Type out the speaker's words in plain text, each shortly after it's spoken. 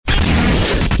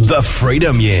The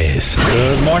Freedom Years.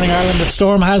 Good morning, Ireland. The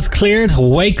storm has cleared.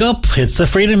 Wake up. It's the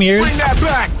Freedom Years. Bring that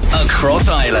back. Across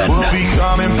Ireland. We'll be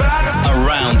coming back.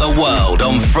 Around the world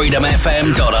on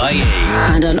freedomfm.ie.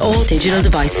 And on all digital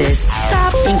devices.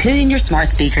 Including your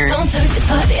smart speaker. Don't turn this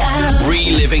party out.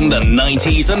 Reliving the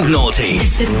 90s and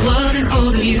noughties. If it wasn't for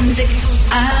the music,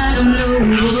 I don't know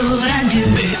what I'd do.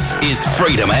 This is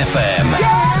Freedom FM. Get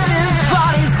this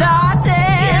party started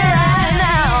right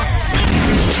now.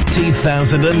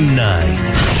 2009.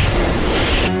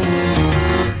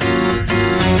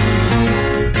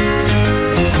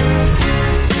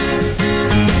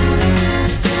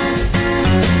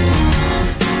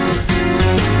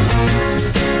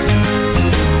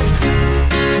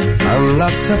 I'm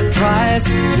not surprised,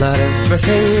 not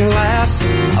everything lasts.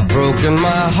 I've broken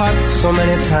my heart so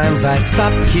many times I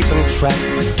stopped keeping track.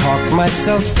 Talk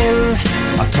myself in,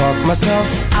 I talk myself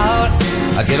out.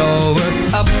 I get all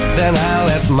worked up, then I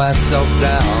let myself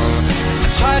down. I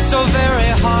tried so very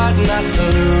hard not to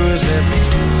lose it.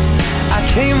 I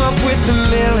came up with a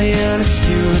million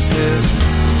excuses.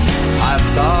 I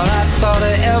thought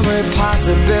of every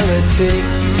possibility.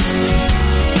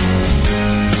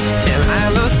 And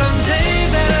I know someday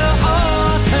that it'll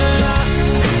all turn out.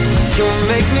 You'll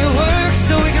make me work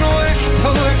so we can work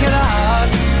to work it out.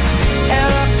 And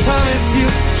I promise you,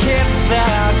 kid, that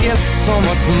I'll give so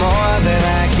much more than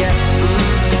I get.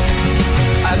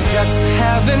 I just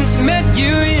haven't met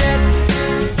you yet.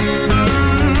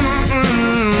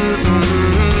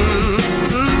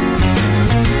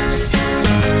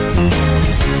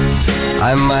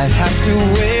 I might have to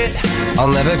wait,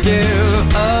 I'll never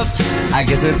give up. I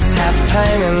guess it's half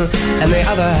timing and the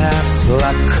other half's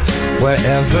luck.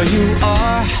 Wherever you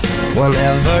are,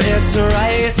 whenever it's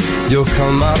right, you'll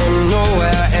come out of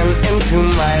nowhere and into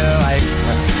my life.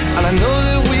 And I know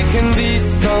that we can be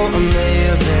so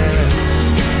amazing.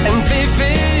 And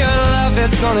baby, your love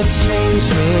is gonna change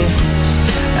me.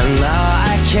 And now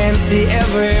I can see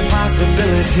every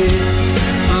possibility.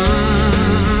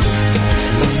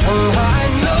 And somehow I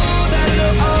know that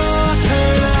it'll all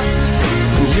turn out.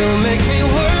 You'll make me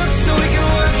work so we can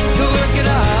work to work it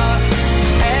out.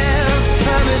 And I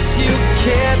promise you,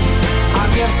 kid,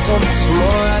 I'll give so much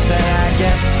more than I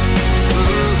get.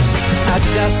 I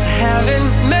just haven't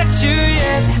met you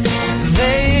yet.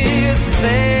 They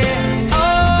say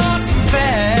all's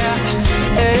fair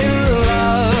in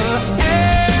love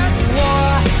and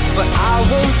war, but I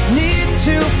won't need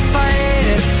to fight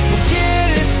it. We'll get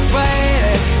it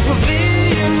right, we'll be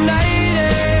united.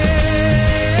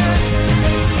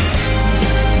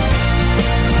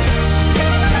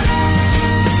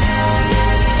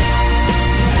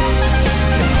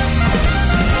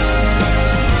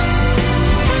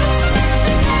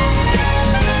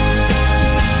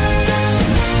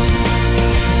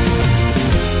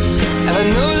 And I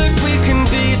know that we can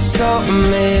be so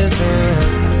amazing.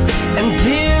 And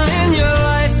being in your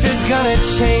life is gonna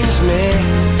change me.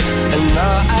 And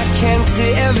now I can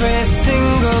see every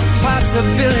single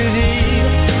possibility.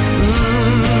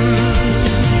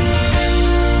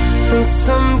 And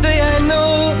someday I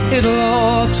know it'll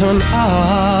all turn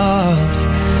out.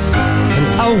 And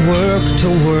I'll work to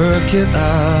work it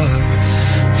out.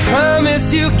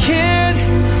 Promise you, kid,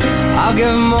 I'll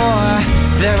give more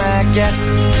than I get,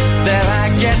 than I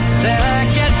get, than I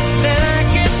get, than I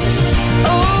get.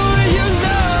 Oh, you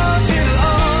know it'll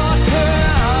all turn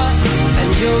out. And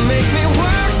you'll make me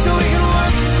work so we can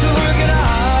work to work it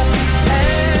out.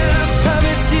 And I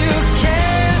promise you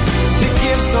can to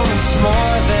give so much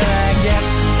more than I get.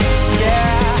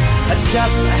 Yeah, I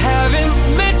just haven't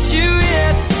met you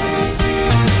yet.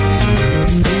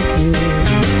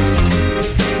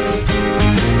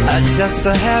 I just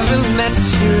haven't met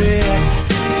you yet.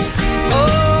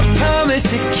 Oh, promise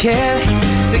you can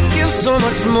to give so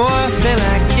much more than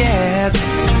I get.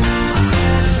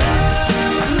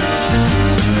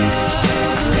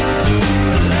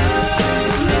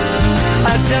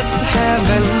 I just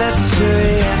haven't met you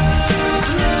yet.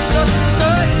 So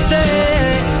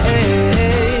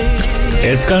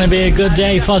It's going to be a good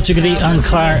day. Falchigadi and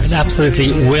Clare. It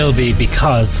absolutely will be,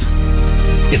 because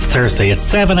it's Thursday. It's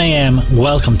 7 a.m.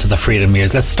 Welcome to the Freedom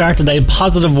Years. Let's start today in a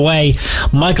positive way.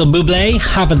 Michael Bublé,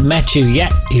 haven't met you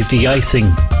yet. He's de-icing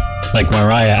like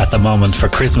Mariah at the moment for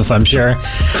Christmas, I'm sure.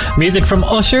 Music from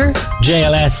Usher,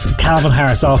 JLS, Calvin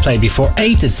Harris all play before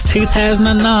 8. It's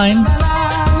 2009.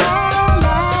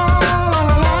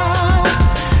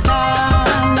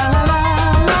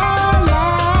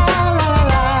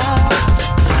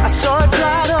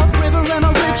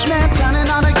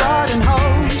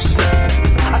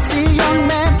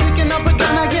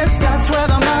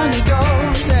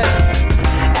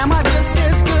 Am I just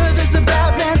as good as a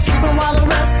bad man?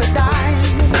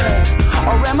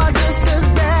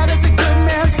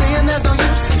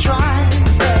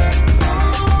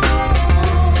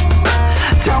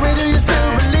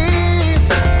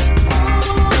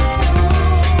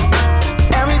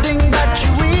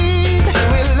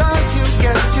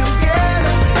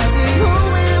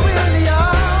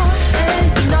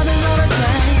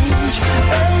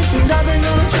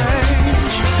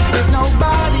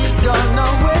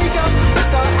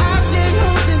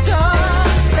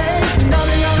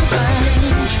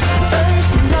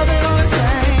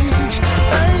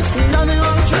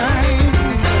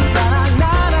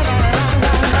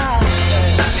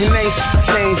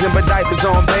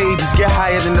 babies get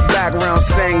higher than the background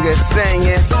singer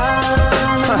singing.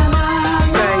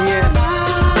 Sing it.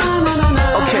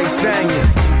 Okay, sing it.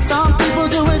 Some people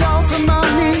do it all for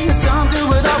money, some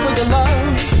do it all for the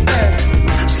love.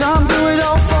 Some do it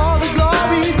all for the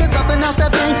glory, there's nothing else they're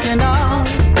thinking of.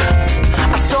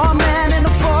 I saw a man in a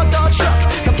 4-door truck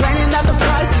complaining that the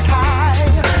price is high,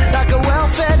 like a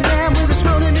well-fed man with a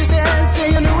spoon in his hand,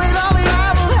 saying who ate all the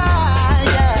apple pie.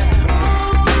 Yeah.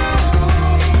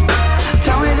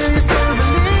 Tell me, do you still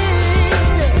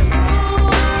believe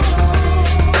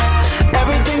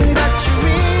everything that you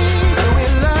read? So we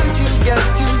learn to get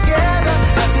together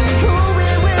and see who we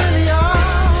really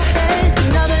are. Ain't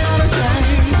nothing gonna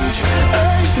change.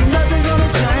 Ain't nothing gonna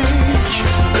change.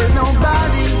 If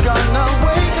nobody's gonna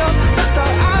wake up and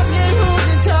start asking who's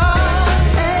in charge.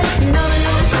 Ain't nothing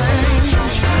gonna change.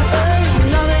 Ain't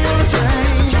nothing gonna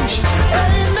change.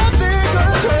 Ain't nothing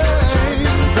gonna change.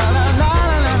 La la la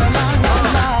la la la la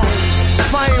la.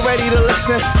 If I ain't ready to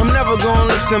listen, I'm never gonna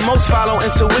listen. Most follow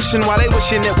intuition while they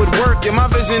wishing it would work. And my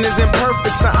vision isn't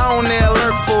perfect, so I don't dare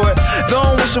lurk for it. Though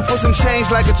I'm wishing for some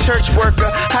change like a church worker.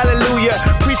 Hallelujah,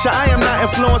 preacher, I am not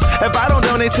influenced if I don't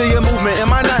donate to your movement.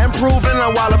 Am I not improving?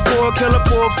 While a poor killer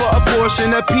poor for a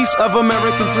portion, a piece of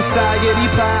American society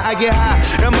pie. I get high,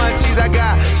 and my cheese I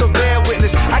got, so bear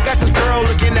witness. I got this girl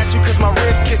looking at you cause my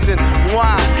ribs kissing.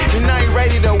 Why? And I ain't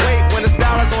ready to wait when there's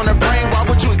dollars on the brain. Why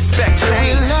would you expect change?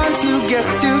 We learn to get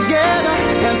together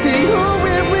and see who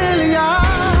we really are.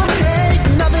 Ain't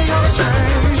nothing gonna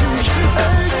change.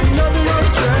 Ain't nothing gonna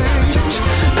change.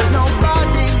 If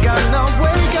nobody's gonna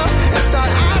wake up and start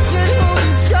asking who's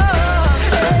in charge.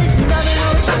 Ain't nothing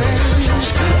gonna change.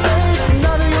 Ain't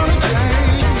nothing gonna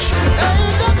change.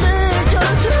 Ain't nothing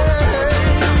gonna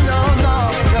change. No, no.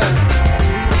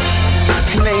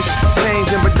 And they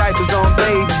changing, but diapers on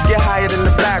babies get higher than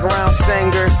the background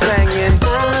singer singing.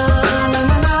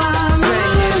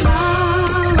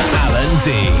 Alan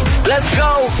Deane. Let's go.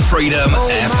 Freedom FM. Oh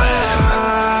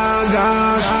my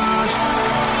gosh.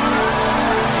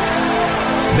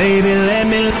 Baby, let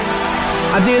me.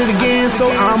 I did it again, so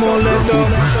I'm gonna let go.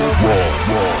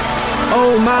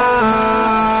 Oh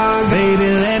my. Baby,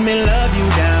 let me love you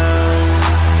down.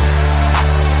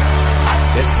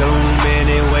 There's so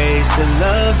many ways to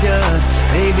love you.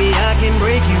 Baby, I can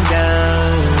break you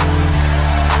down.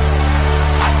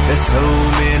 There's so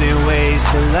many ways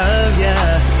to love ya.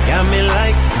 Got me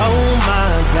like, oh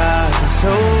my God, I'm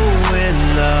so in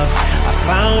love. I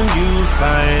found you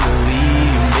finally.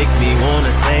 You make me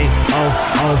wanna say, oh,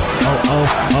 oh, oh, oh,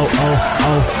 oh, oh,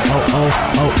 oh, oh, oh,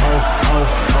 oh, oh, oh,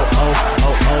 oh,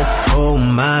 oh, oh, oh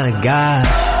my God.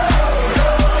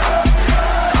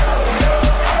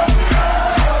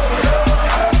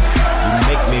 You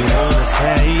make me wanna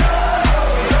say,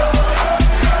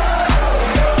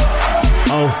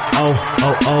 oh, oh,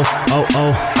 oh, oh, oh,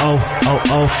 oh, oh, oh,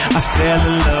 oh. I fell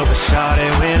in love with Shawty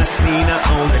when I seen her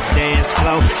on the dance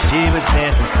floor. She was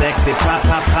dancing sexy, pop,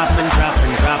 pop, popping,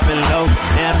 dropping, dropping low.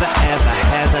 Never ever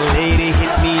has a lady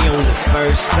hit me on the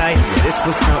first sight. This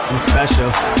was something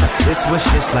special. This was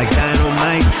just like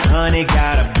dynamite. Honey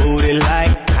got a booty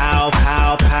like pow,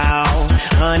 pow, pow.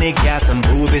 Honey got some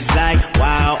boobies like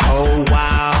wow, oh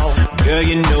wow. Girl,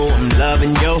 you know I'm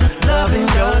loving your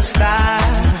style.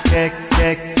 Check,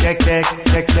 check, check, check,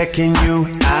 check, checking you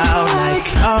out like,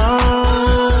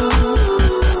 oh,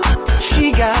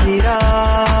 she got it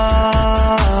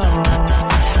all.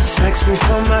 Sexy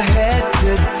from my head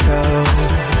to toe.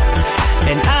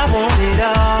 And I want it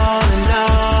all and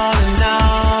all and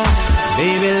all.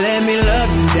 Baby, let me love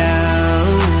you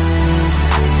down.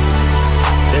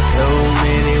 There's so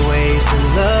many ways to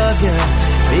love you.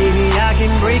 Baby, I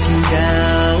can break you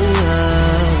down.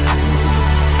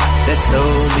 There's so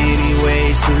many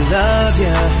ways to love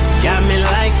ya. Got me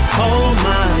like, oh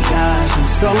my gosh, I'm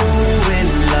so in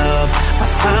love. I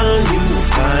found you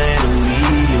finally.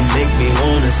 You make me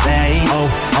wanna say, oh,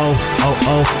 oh, oh,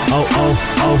 oh, oh, oh,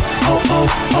 oh, oh, oh,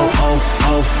 oh, oh,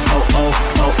 oh, oh, oh,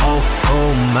 oh, oh, oh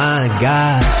my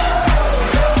gosh.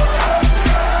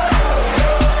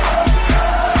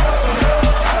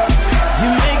 You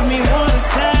make me wanna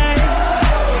say,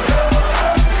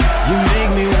 you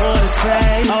make me wanna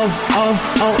say, oh, oh,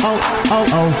 oh, oh, oh,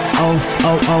 oh, oh,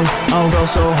 oh, oh, oh. Felt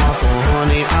so hard for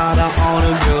honey, out of all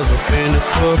the girls up in the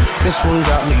club. This one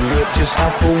got me whipped, just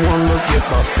off for one look, if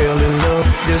I fell in love.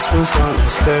 This one's something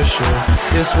special,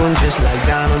 this one just like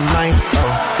dynamite. Oh,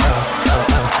 oh, oh,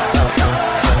 oh, oh, oh,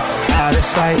 oh. Out of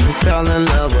sight, we fell in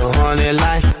love with honey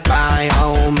like, my,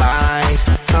 oh my.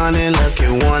 Honey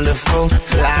looking wonderful,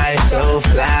 fly, so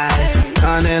fly.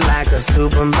 Honey like a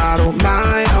supermodel,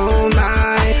 my, oh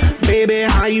my. baby,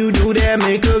 how you do that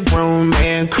make a grown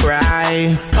man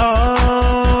cry.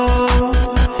 Oh,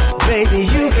 baby,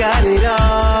 you got it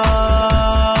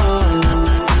all.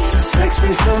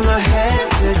 Sexy from my head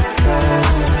to toe.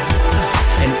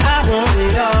 And I want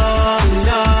it all,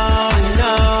 no,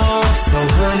 no. So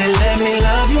honey, let me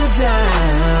love you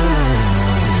down.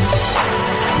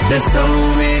 There's so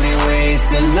many ways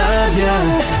to love you.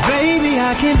 Baby, I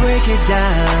can break it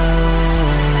down.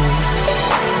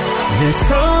 There's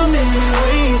so many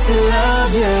ways to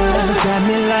love you. Got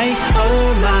me like,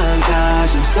 oh my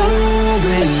gosh, I'm so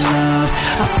in love.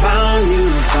 I found you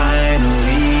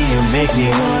finally. You make me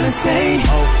wanna say,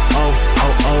 oh, oh,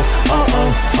 oh, oh, oh,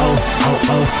 oh, oh, oh,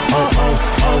 oh, oh, oh, oh,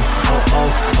 oh,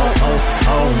 oh, oh, oh,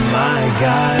 oh my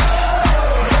gosh.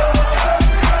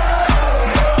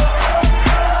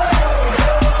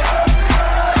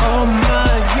 Oh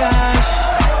my gosh.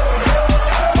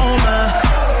 Oh my.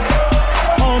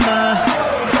 Oh my.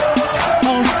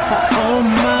 Oh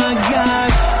my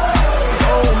gosh.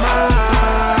 Oh my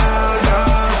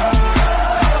gosh.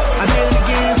 I did it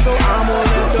again, so I'm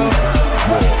gonna let go.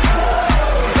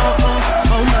 Oh my.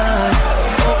 Oh my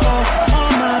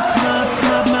God.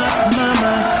 Oh my.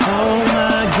 Oh my gosh. Oh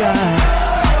my gosh.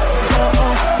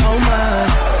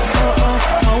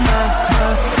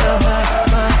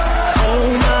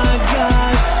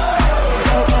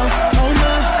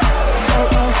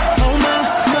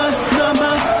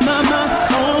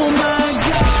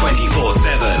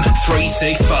 24/7,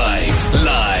 365,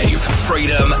 live,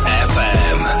 Freedom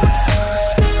FM.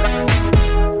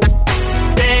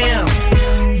 Damn,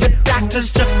 the doctor's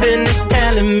just finished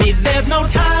telling me there's no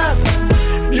time.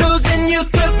 Losing you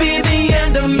could be the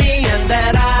end of me, and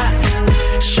that I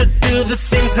should do the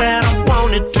things that I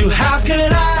wanted to. How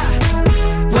could I?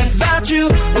 Without you,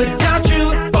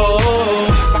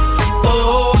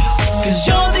 oh, 'cause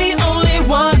you're the only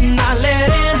one I let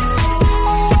in.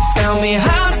 Tell me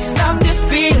how to stop this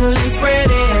feeling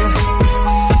spreading.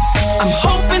 I'm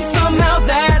hoping somehow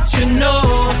that you know,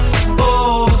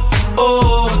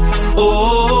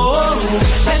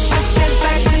 let's just get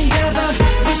back together.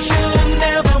 We should have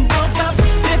never broke up.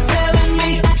 They're telling me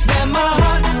that my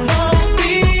heart won't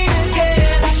beat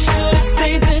again. We should have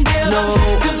stayed together.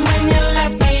 'Cause when you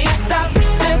left me, it stopped.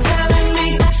 They're telling me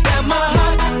that my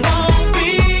heart won't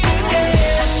beat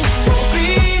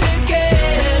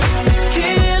again. It's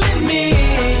killing me.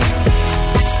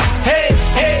 Hey,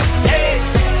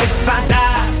 if I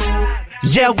die,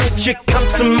 yeah, would you come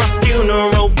to my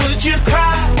funeral? Would you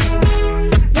cry?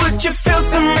 Would you feel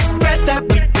some regret that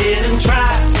we didn't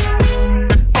try?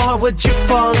 Or would you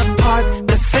fall apart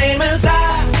the same as I?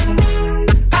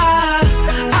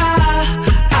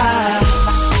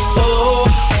 Oh,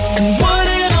 and would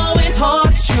it always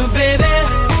haunt you, baby,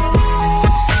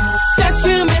 that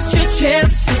you missed your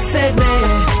chance to save me?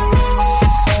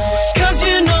 'Cause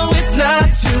you know it's not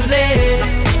too late.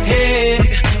 Hey,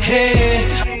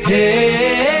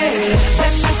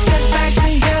 let's just get back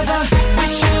together. We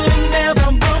should have never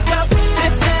broke up.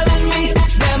 They're telling me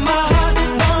that my heart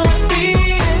won't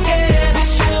beat again. We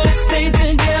should have stayed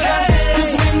together.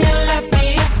 'Cause when you left me,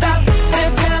 it stopped.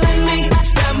 They're telling me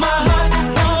that my heart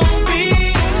won't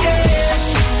beat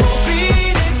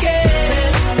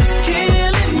again. It's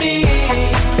killing me.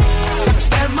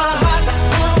 That my heart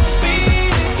won't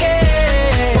beat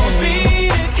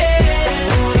again.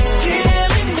 It's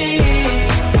killing me.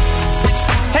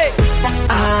 Hey,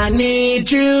 I need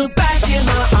you back in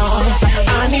my arms.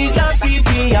 I need love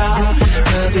CPR,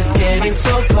 'cause it's getting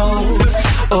so cold.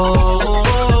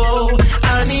 Oh,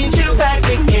 I need you back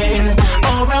again,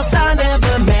 or else I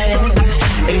never meant.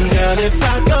 And girl, if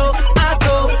I go,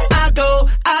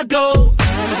 I go.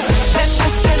 Let's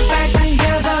just get back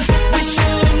together. We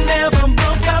should have never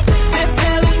broke up. They're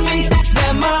telling me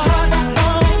that my heart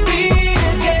won't beat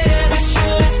again. We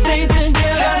should have stayed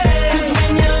together. 'Cause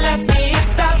when you left me, it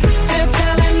stopped. They're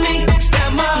telling me that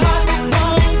my heart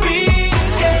won't beat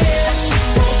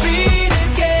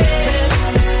again.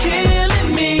 It's killing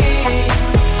me.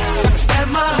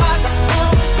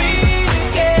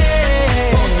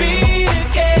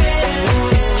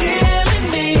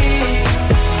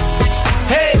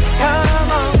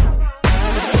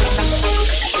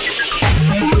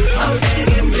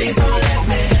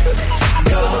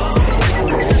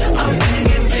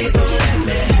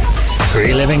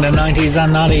 Reliving the 90s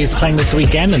and noughties, playing this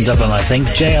weekend in Dublin, I think.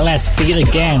 JLS, Beat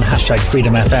Again, hashtag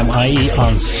FreedomFM.ie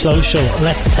on social.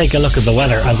 Let's take a look at the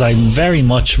weather, as I'm very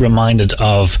much reminded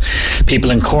of people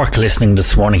in Cork listening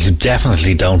this morning who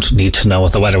definitely don't need to know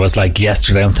what the weather was like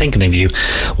yesterday. I'm thinking of you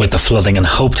with the flooding, and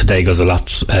hope today goes a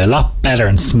lot better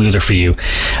and smoother for you,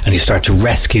 and you start to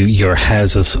rescue your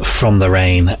houses from the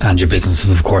rain, and your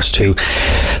businesses of course too.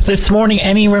 This morning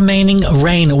any remaining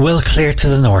rain will clear to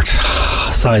the north.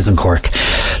 Sighs in Cork.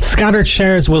 Scattered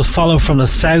showers will follow from the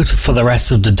south for the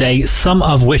rest of the day, some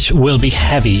of which will be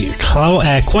heavy.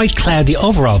 Quite cloudy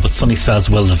overall, but sunny spells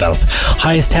will develop.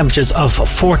 Highest temperatures of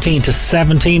 14 to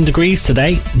 17 degrees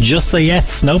today. Just say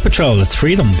yes, Snow Patrol, it's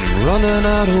freedom. Running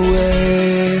out of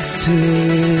ways to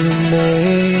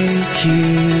make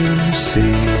you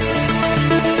see.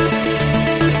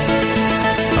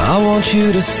 I want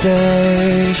you to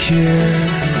stay here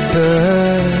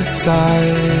beside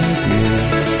me.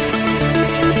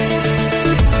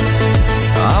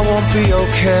 I won't be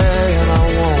okay and I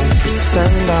won't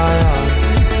pretend I am.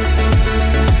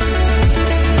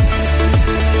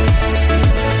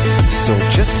 So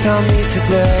just tell me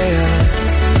today and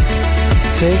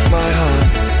take my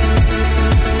hand.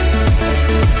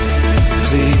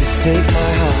 Please take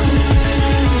my hand.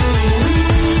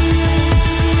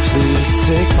 Please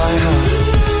take my hand.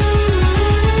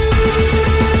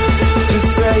 Just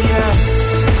say yes.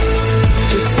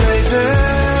 Just say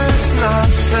there's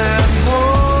nothing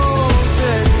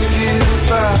holding you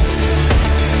back.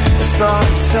 It's not a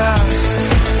test,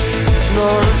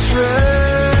 nor a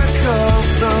trick of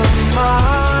the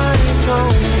mind,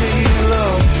 only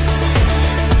love.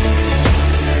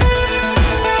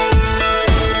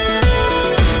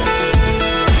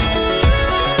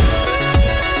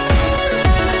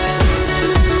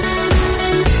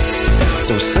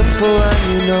 So simple and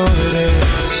you know it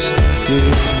is. You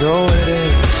know it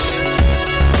is.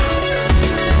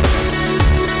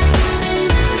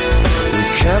 We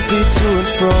can't be to and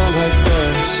fro like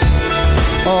this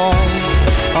all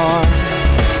our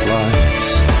lives.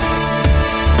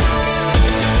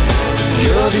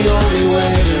 You're the only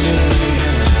way to me.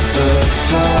 The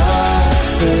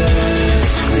path is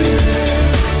clear.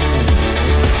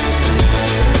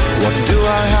 What do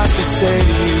I have to say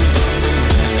to you?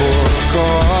 For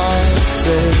God's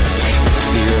sake,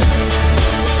 dear.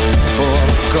 For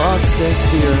God's sake,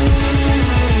 dear.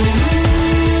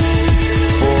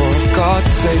 For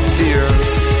God's sake, dear.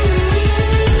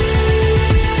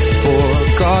 For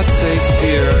God's sake,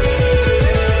 dear.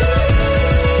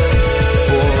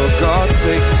 For God's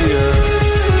sake, dear.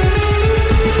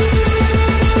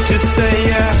 Just say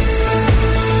yes.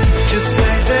 Just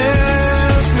say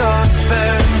there's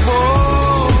nothing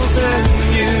holding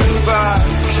you back.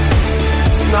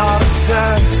 It's not a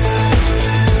test,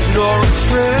 nor a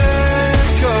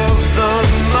trick of the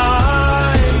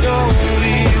mind,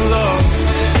 only love.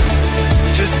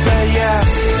 Just say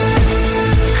yes,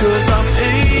 'cause I'm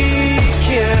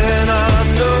aching, I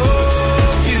know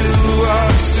you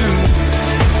are too.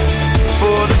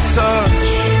 For the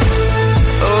touch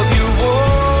of your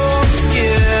warm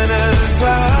skin as I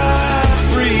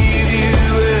breathe you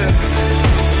in.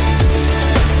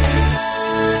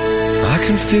 I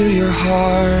can feel your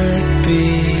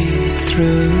heartbeat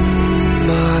through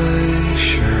my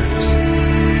shirt.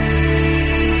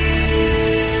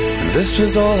 And this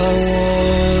was all I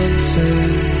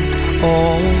wanted,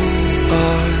 all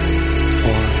I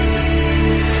want.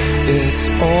 It's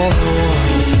all I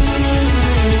want.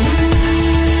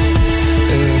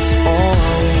 It's all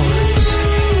I want.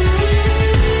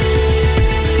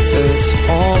 It's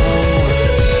all I want.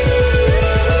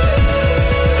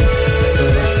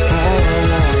 It's all I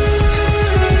want.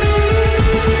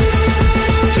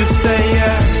 Just say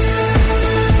yes.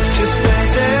 Just say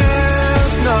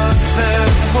there's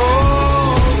nothing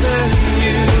holding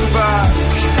you back.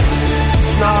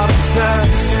 It's not a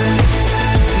test,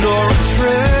 nor a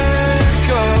trick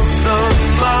of the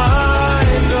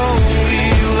mind, only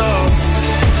love.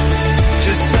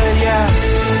 Just say yes,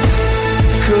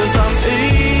 'cause I'm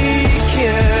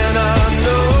aching, I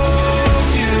know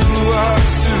you are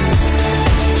too.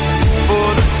 For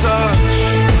the touch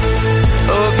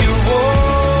of your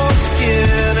warm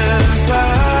skin as I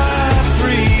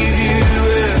breathe you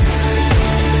in.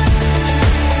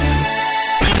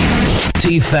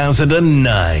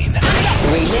 2009.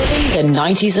 Reliving the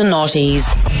 90s and noughties.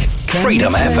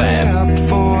 Freedom FM.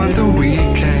 For the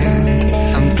weekend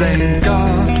and blame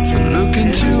God for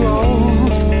looking too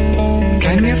old.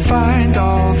 Can you find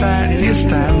all that you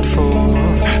stand for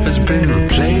has been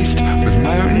replaced with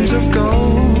mountains of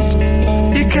gold?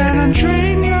 You can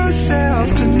untrain yourself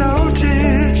to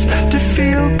notice, to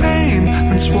feel pain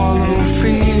and swallow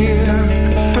fear.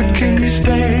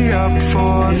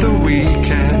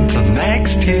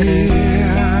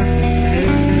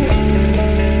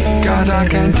 I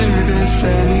can't do this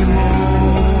anymore.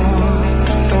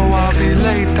 Though I'll be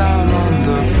laid down on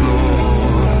the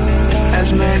floor,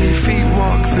 as many feet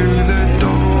walk through the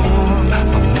door,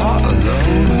 I'm not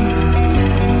alone.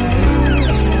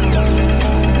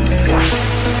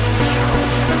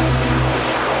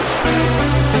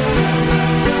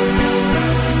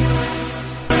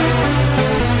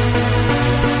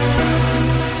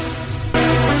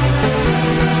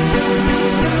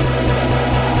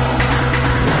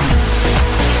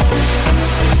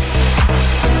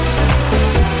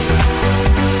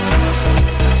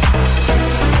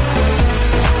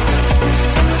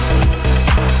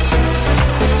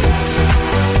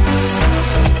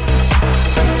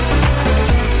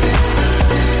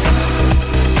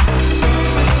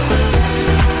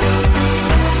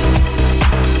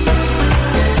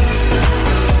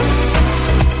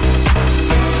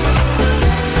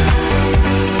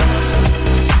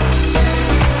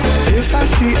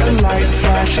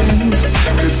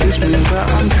 Could this mean that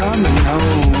I'm coming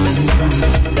home?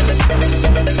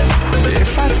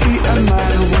 If I see a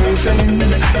man waving,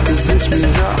 does this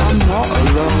mean that I'm not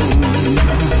alone?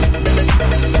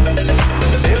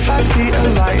 If I see a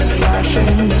light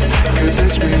flashing, could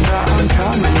this mean that I'm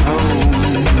coming home?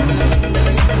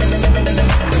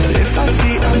 If I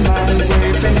see a man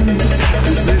waving,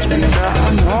 does this mean that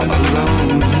I'm not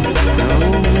alone? No.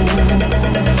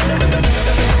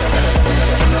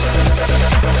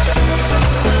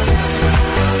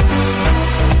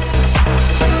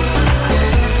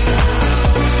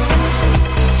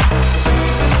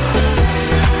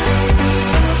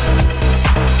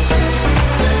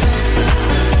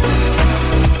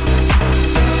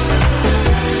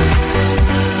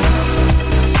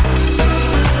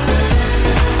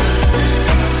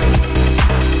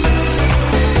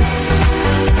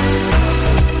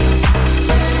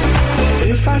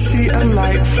 If I see a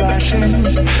light flashing,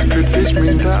 could this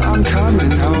mean that I'm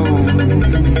coming home?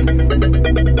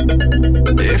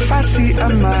 If I see a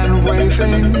man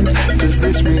waving, does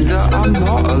this mean that I'm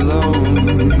not alone?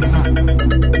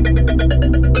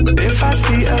 If I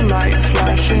see a light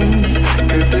flashing,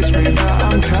 could this mean that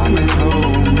I'm coming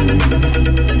home?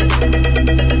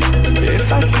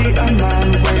 If I see a man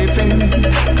waving,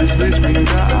 does this mean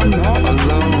that I'm not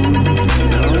alone?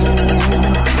 No.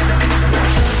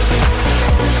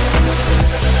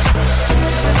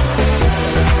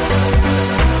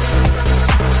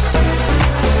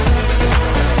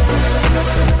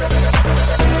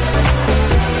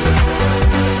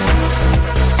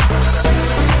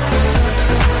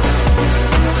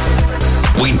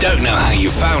 We don't know how you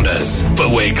found us, but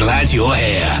we're glad you're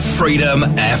here. Freedom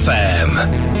FM.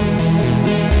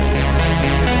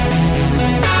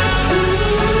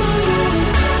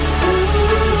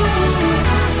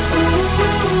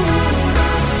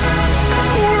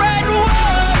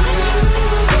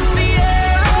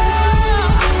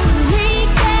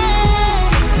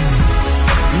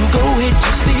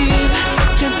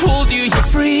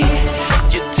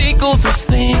 All these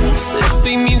things, if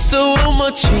they mean so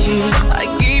much to you, I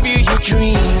gave you your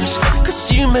dreams,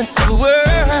 cause you meant the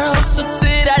world. So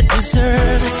did I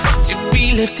deserve to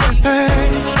be left and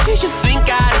burned? Do you think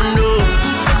I don't know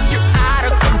you're out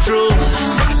of control?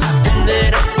 I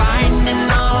ended up finding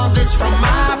all of this from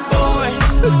my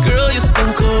boys. Girl, you're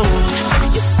stone cold,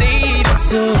 you say it and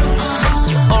so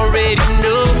you already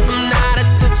know I'm not a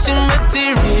touching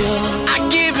material. I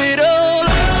give it all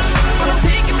up, but I'm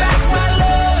taking back my love.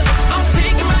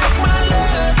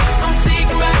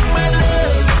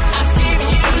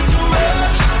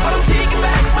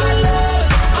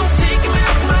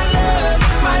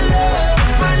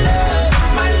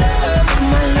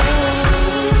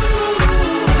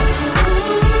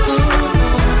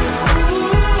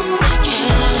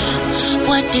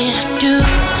 Did I do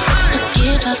but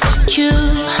give love to you?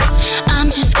 I'm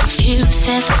just confused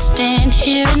as I stand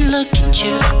here and look at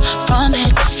you from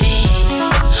head to feet.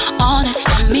 Oh, that's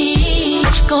not me.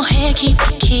 Go ahead, keep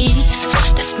the keys.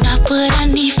 That's not what I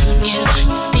need from you.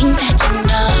 You think that you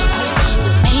know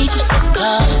what made you so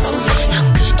cold? How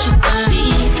could you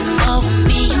believe them over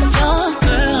me? I'm your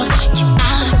girl. You're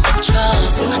out of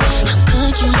control. How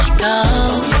could you let go?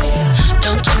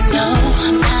 Don't you know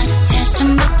I'm not attached to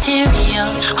material?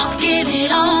 I'll give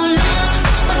it all up,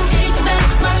 but I'm taking back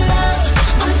my love.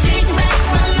 I'm taking back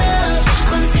my love.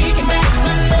 I'm taking back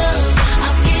my love.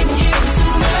 I've given you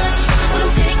too much, but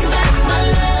I'm taking back my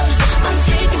love. I'm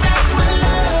taking back my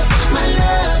love, my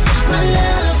love, my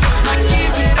love. I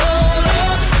give it all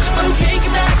up, but I'm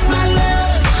taking back my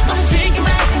love. I'm taking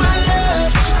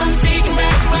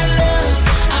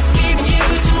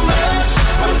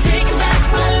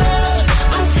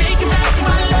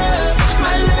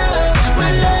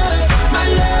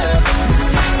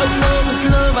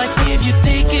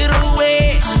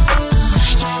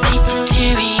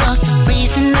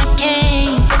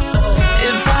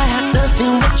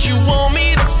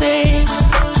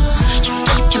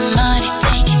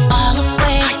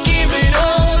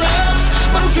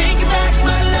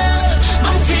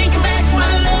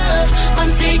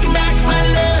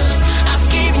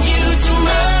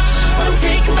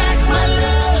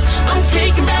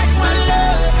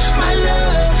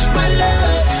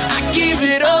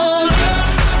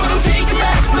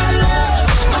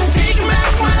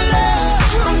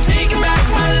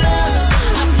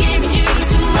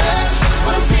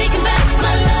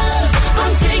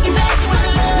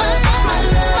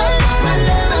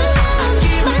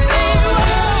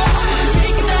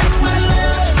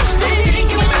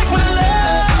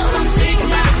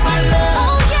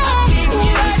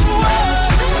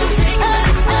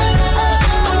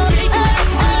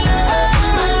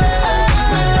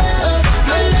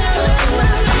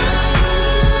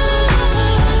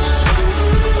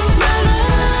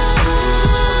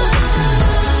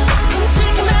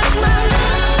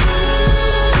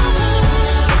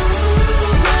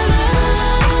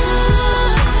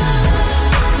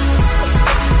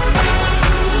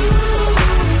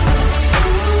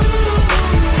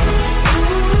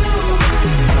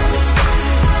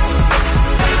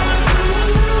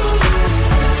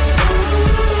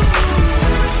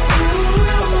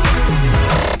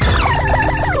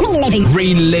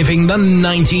reliving the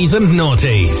 90s and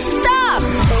noughties. Stop!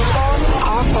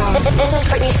 This is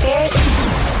Britney Spears.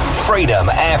 Freedom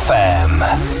FM.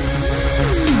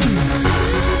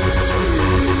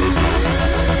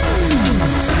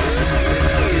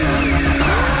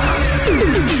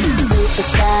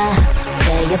 Superstar,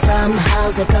 where you from,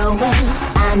 how's it going?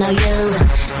 I know you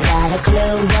got a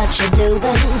clue what you're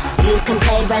doing. You can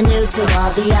play brand new to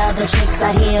all the other chicks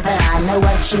out here, but I know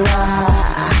what you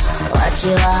are,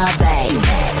 baby.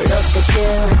 Look at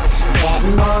you,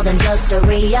 getting more than just a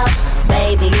re-up.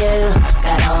 Baby, you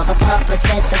got all the puppets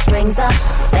with the strings up,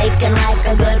 faking like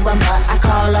a good one, but I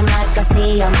call them like I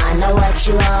see them. I know what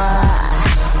you are,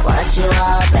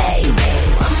 baby.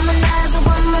 Womanizer,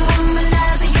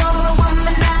 womanizer, you're a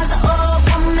womanizer, oh,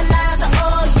 womanizer,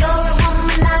 oh, you're a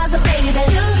womanizer, baby.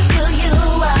 You are,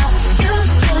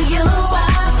 you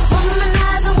are,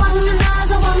 womanizer,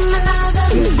 womanizer, womanizer.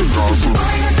 Boy,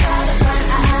 don't try to front,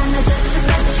 I know just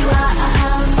what you are.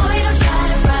 Boy, don't try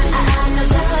to front, I know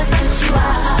just what you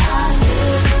are.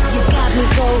 You got me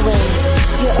going,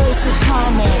 you're oh so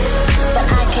charming, but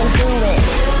I can do it.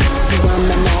 You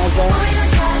womanizer. Boy,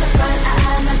 don't try to front,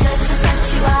 I know just what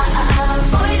you are.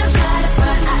 Boy, don't try to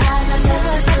front, I know just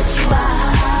what you are.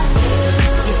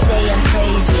 You say I'm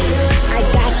crazy, I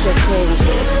got you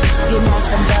crazy. You're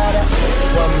nothing but a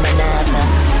womanizer.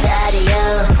 Daddy-o,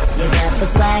 you got the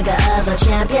swagger of a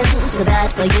champion. Too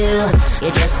bad for you,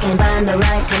 you just can't find the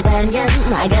right companion.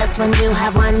 I guess when you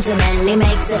have one too many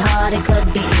makes it hard. It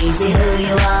could be easy who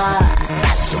you are,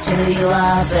 that's just who you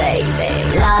are,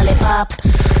 baby. Lollipop,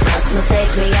 must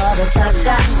mistake me or the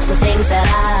sucker to think that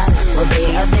I will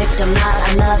be a victim, not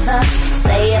another.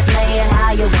 Say it, play it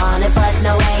how you want it, but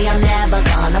no way, I'm never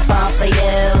gonna fall for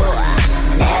you.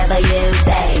 Never you,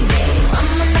 baby.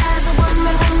 Womanizer,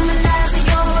 womanizer,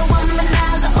 you're a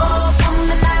womanizer, oh,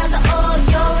 womanizer, oh,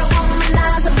 you're a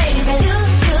womanizer, baby. You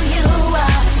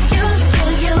are, you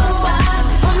are,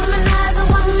 womanizer,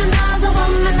 womanizer,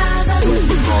 womanizer. Boy,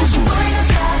 don't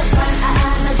try to front, I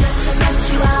know just what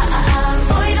you are.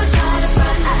 Boy, don't try to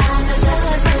front, I know just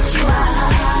what you are.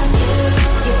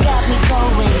 You got me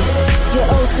going, you're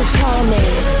oh so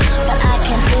charming, but I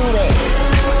can't do it.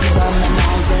 You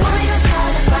womanizer. Boy, don't try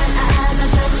to front, I know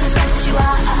just what you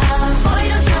are. Boy,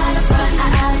 don't try to front,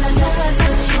 I know just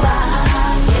what you are.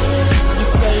 You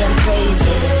say I'm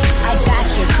crazy, I got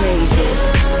you crazy.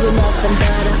 You're nothing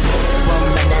but a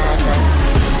womanizer.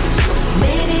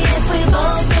 Maybe if we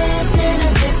both lived in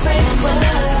a different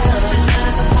world,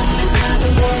 womanizer,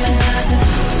 womanizer,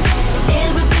 it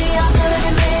would be all good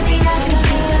and maybe I could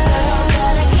be a girl,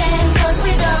 but I can't 'cause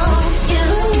we don't. You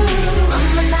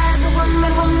womanizer,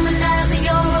 womanizer,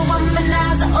 you're a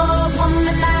womanizer, oh,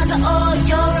 womanizer, oh,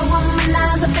 you're a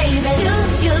womanizer, baby.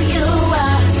 You are,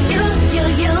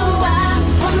 you are,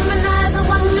 womanizer,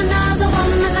 womanizer,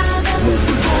 womanizer.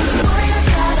 Boy, don't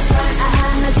try to front, I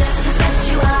know just what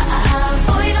you are.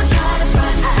 Boy, don't try to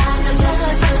front, I know just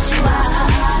what you are.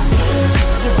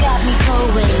 You got me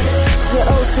going, you're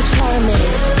oh so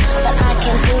charming, but I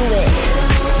can't do it.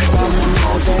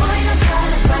 Womanizer. Boy, don't try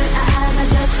to front, I know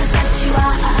just what you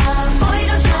are. Boy,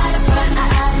 don't try to front,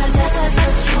 I know just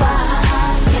what you are.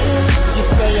 You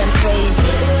say I'm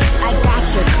crazy, I got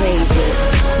you crazy.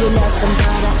 You're nothing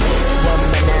but a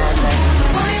womanizer.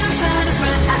 Boy, don't try to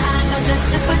front, I know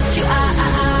just what you are.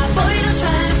 Boy, don't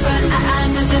try to front, I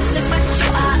know just what you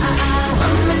are.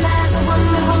 Womanizer,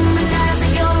 womanizer,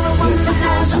 you're a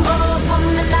womanizer, oh,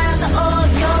 womanizer, oh,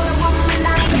 you're a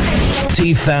womanizer.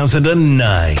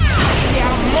 2009.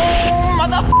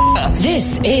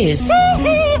 This is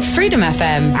Freedom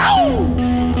FM.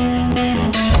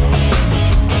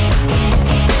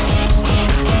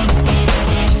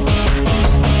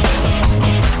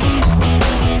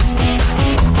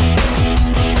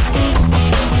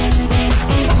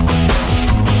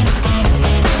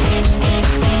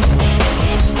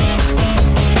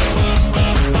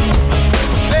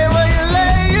 Lay where you're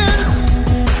laying,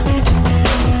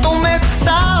 don't make a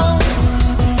sound.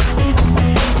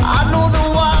 I know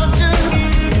they're watching,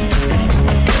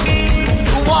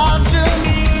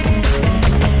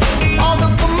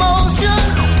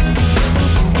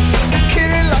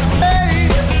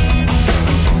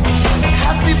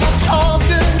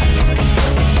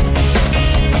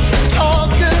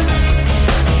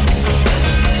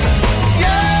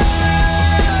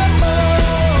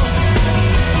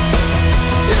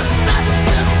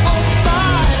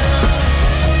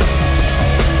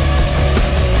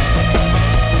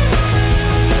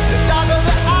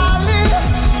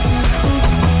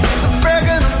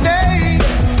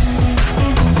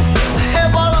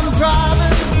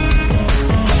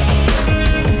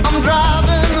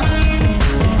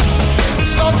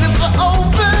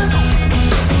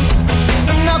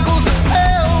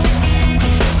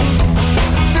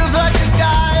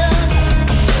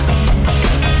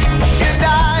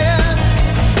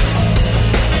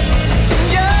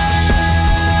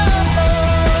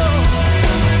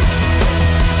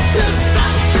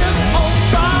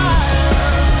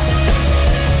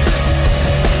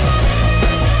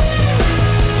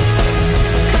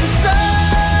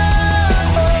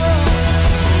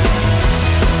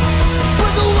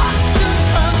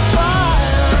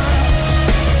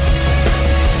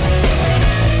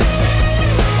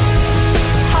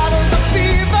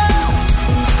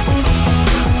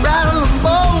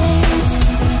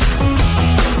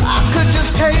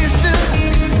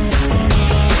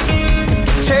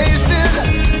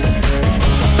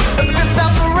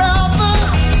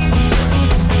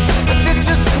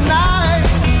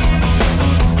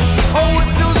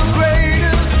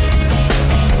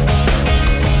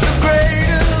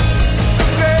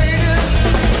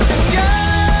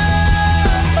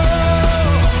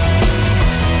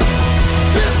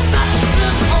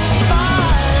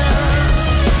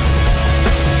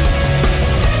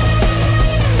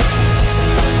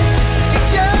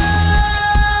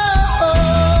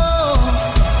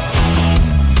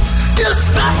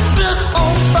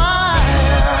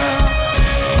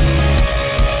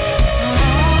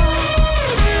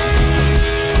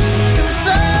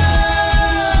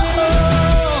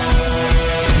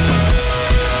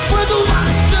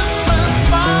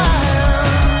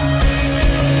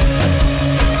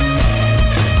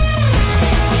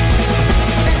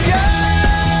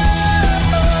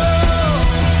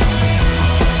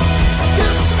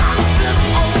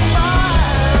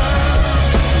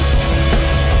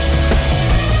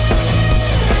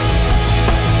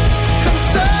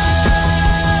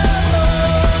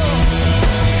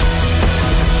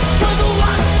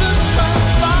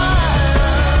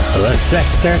 Sex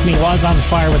certainly was on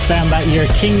fire with them that year.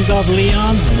 Kings of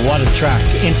Leon, what a track.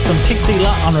 Into some Pixie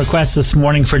Lot on request this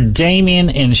morning for Damien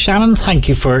in Shannon. Thank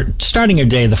you for starting your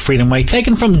day the Freedom Way.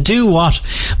 Taken from Do What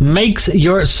Makes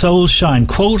Your Soul Shine.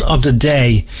 Quote of the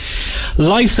day: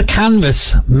 life's a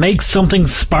canvas, make something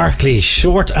sparkly.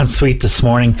 Short and sweet this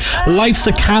morning. Life's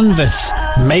a canvas,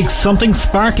 make something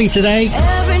sparkly today.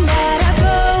 Every night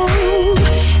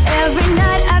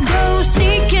I go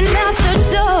sneaking out the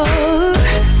door.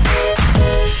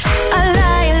 I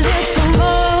lie a little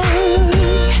more.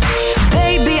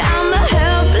 Baby, I'm a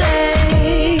helpless.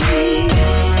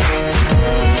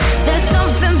 There's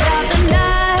something about the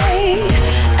night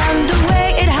and the way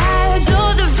it hides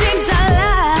all the things I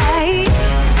like.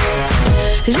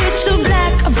 Little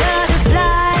black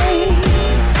butterflies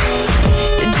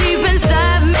deep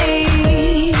inside me.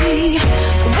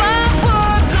 What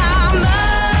would my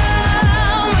mama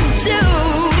do?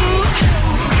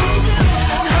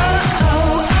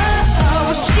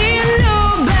 She knew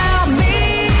about me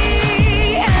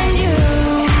and you.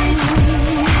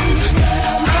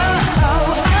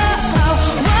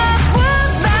 What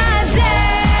would my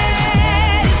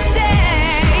dad say?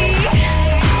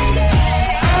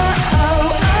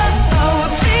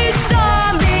 If he saw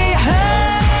me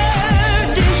hurt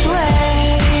this way.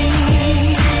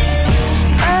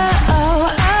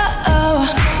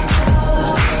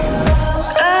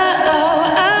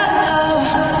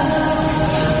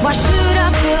 Why should I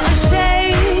feel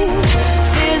ashamed?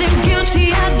 Feeling guilty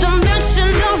at the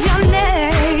mention of your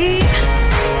name.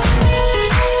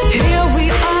 Here we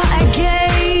are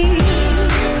again.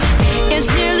 It's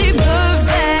nearly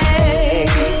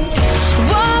perfect.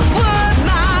 What would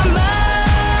my mama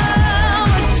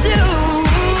do?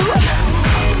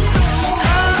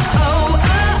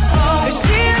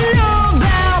 She knew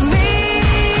about me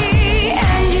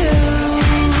and you.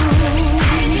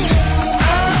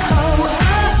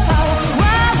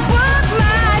 What would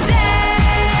my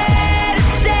dad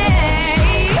say?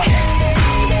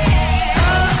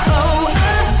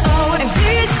 If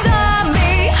he saw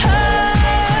me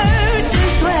hurt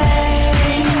this way.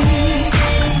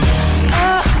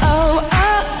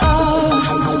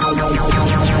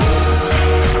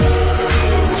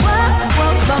 What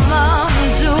would my mom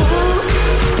do?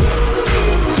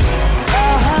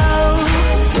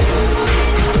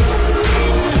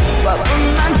 What would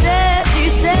my daddy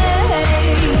say?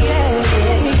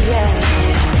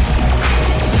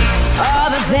 All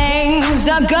the things a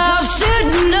girl should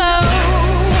know,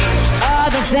 all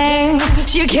the things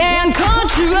she can't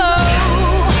control,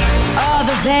 all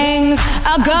the things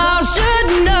a girl should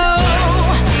know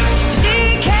she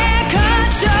can't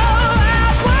control.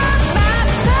 What my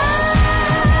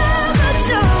mama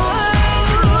do?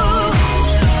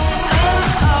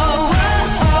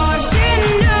 She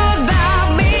knew about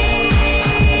me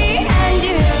and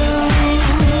you.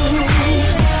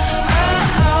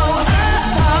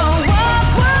 What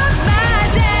would my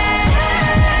dad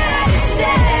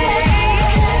say?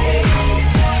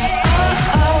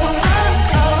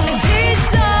 If he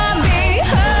saw me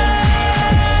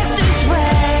hurt this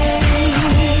way.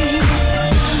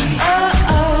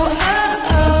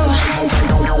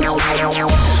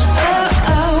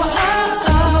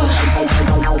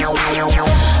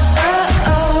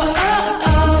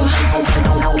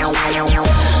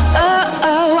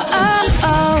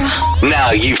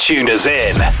 Now you've tuned us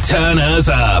in. Turn us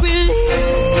up. Release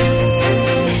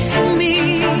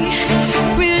me,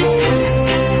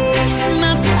 release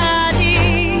my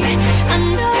body. I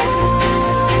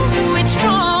know it's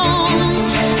wrong,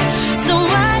 so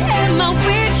why am I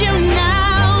with you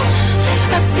now?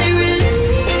 I say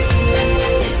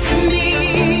release me,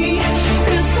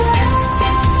 'cause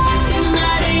I'm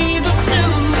not able to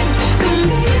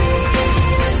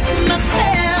convince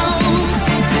myself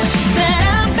that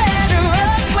I'm better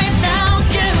off without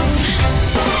you.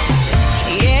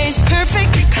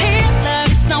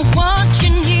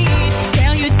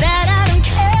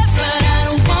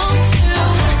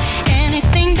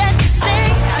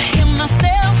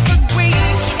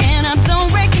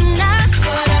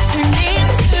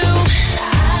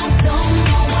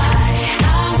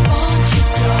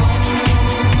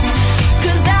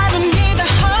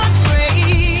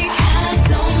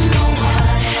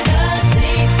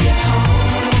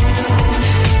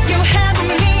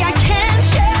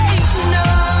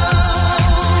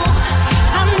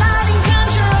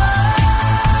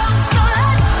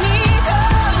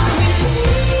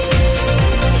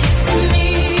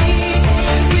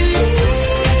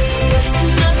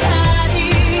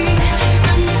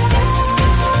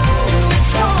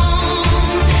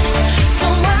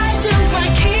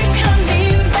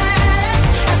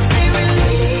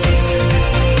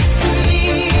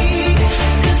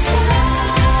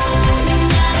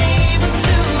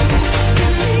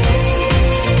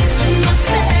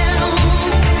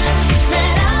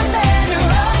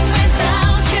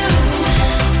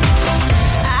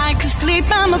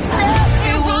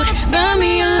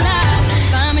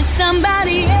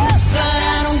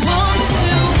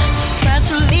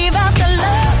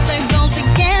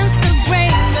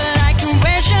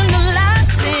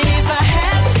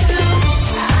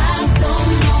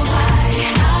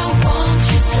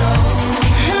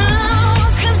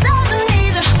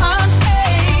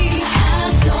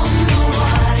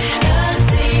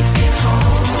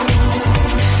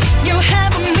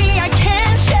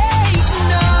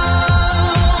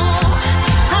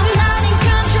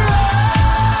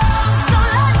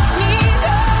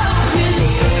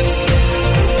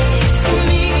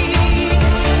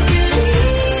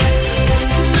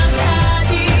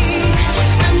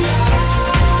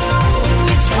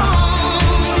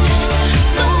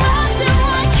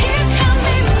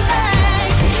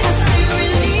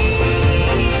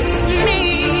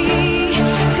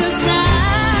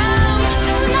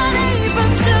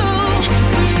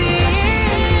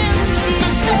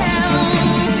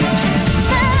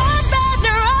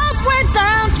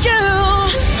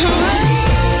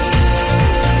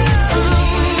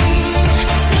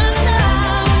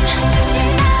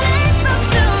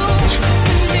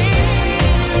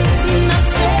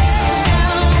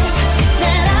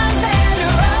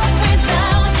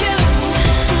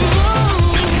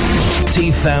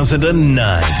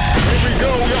 2009.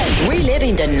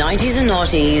 Reliving the 90s and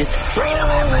noughties. Freedom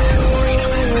FM.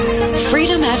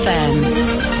 Freedom FM.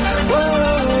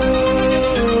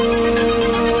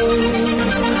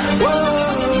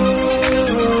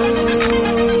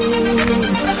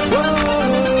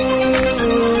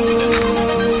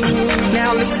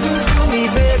 Now listen to me,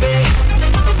 baby.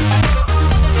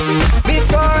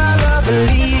 Before I love and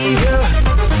leave you,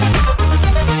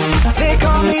 they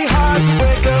call me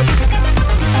heartbreaker.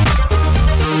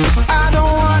 I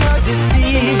don't wanna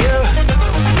deceive you.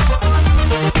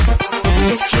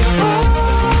 If you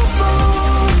fall for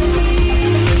me,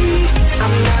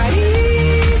 I'm not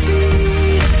easy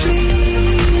to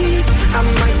please. I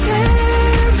might tear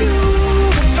you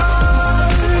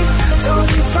apart. Told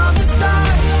you from the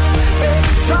start,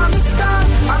 baby, from the start.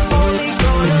 I'm only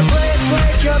gonna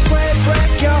break your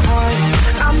heart.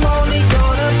 I'm only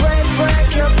gonna break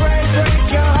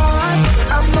your heart.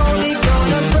 I'm only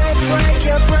gonna break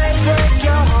your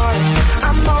heart.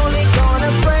 I'm only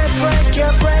gonna break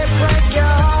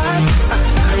your heart.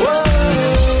 Whoa.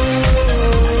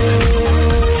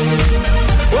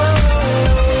 Whoa.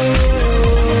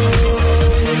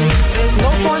 There's no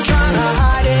point trying to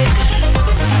hide it.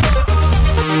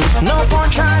 No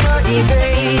point trying to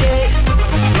evade it.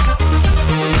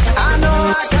 I know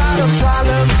I got a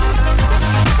problem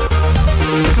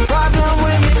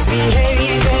with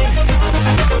misbehaving.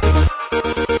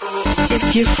 If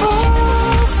you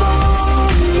fall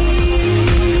for me,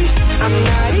 I'm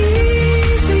not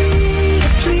easy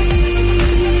to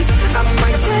please. I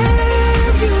might tear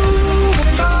you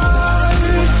apart.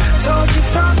 Told you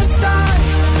from the start,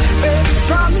 baby,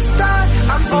 from the start.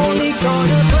 I'm only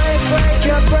gonna break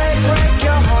your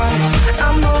heart.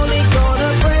 I'm only gonna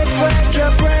break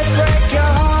your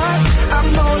heart. I'm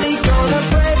only gonna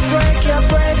break your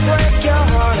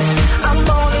heart. I'm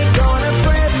only gonna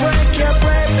break your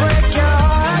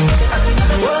heart.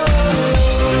 Whoa.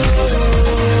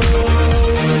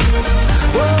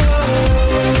 Whoa.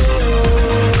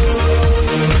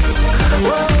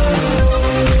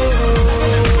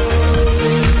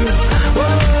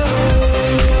 Whoa.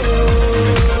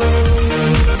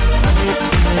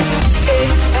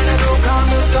 And I know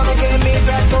karma's gonna get me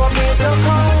back for being so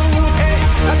cold.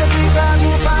 Not to be bad,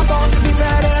 move, I'm born to be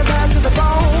bad and bad to the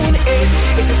bone.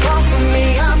 If you fall for me,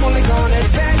 I'm only gonna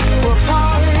tear you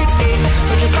apart.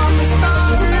 But you from the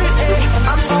start,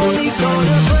 I'm only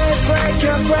gonna break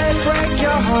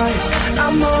your heart.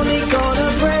 I'm only gonna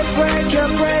break your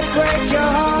heart.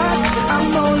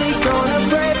 I'm only gonna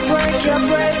break your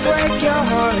heart. I'm only gonna break your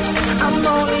heart. I'm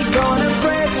only gonna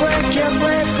break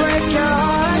your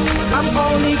heart. I'm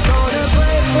only gonna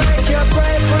break your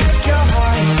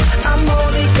heart.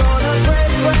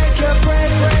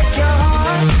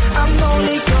 I'm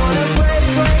only gonna break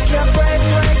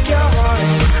your heart.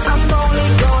 I'm only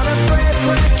gonna break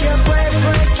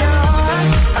your heart.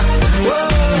 Whoa.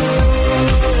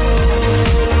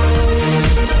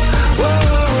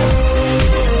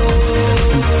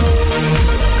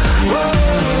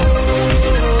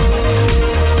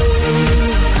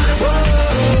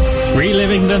 Whoa.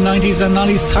 Reliving the 90s and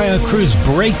 90s, Tayo Cruz,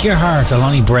 Break Your Heart. I'll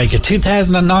only break it.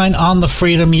 2009 on the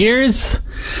Freedom Years.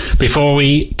 Before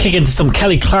we kick into some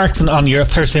Kelly Clarkson on your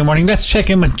Thursday morning, let's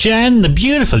check in with Jen, the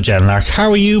beautiful Jen Lark.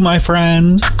 How are you, my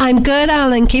friend? I'm good,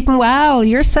 Alan. Keeping well.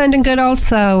 You're sounding good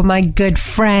also, my good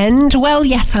friend. Well,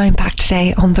 yes, I'm back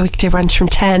today on the weekday brunch from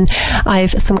 10. I've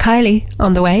some Kylie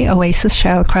on the way, Oasis,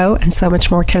 Sheryl Crow, and so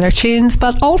much more killer tunes.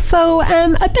 But also,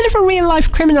 a bit of a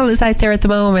real-life criminal is out there at the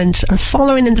moment,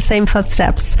 following in the same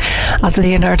footsteps as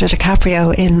Leonardo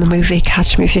DiCaprio in the movie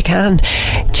Catch Me If You Can.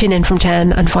 Tune in from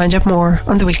 10 and find out more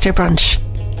on the weekday brunch.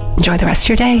 Enjoy the rest of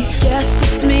your day. Yes,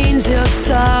 this means you're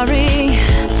sorry.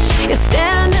 You're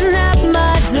standing at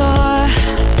my door.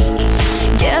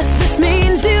 Guess this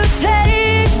means you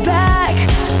take back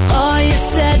all you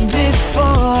said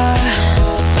before.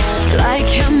 Like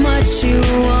how much you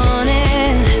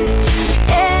wanted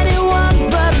anyone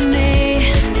but me.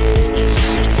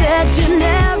 Said you'd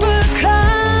never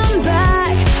come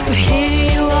back, but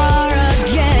here you are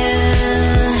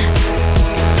again.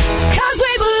 'Cause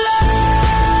we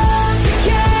belong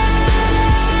together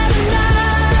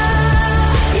now,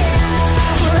 yeah.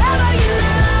 Forever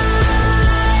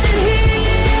united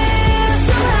here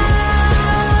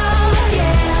somehow,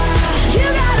 yeah. You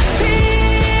got a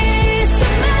piece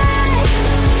of me,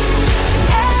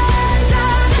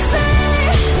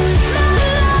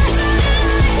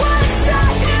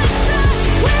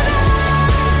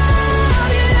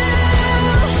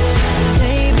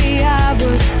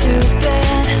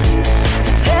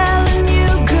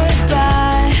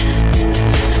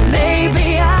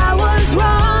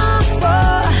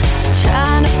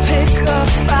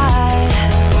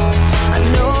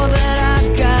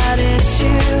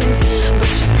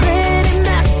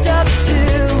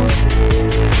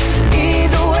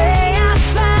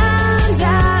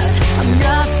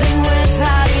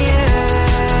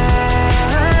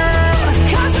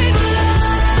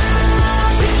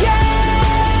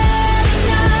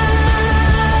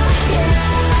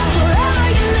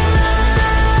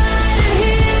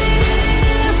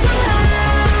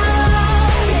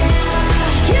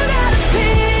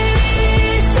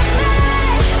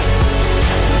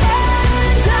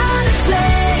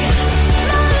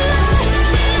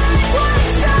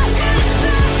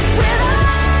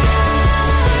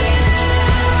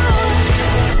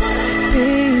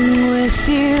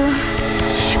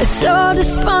 so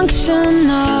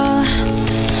dysfunctional.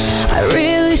 I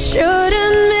really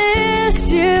shouldn't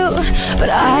miss you, but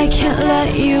I can't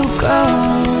let you go.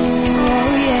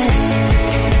 Yeah.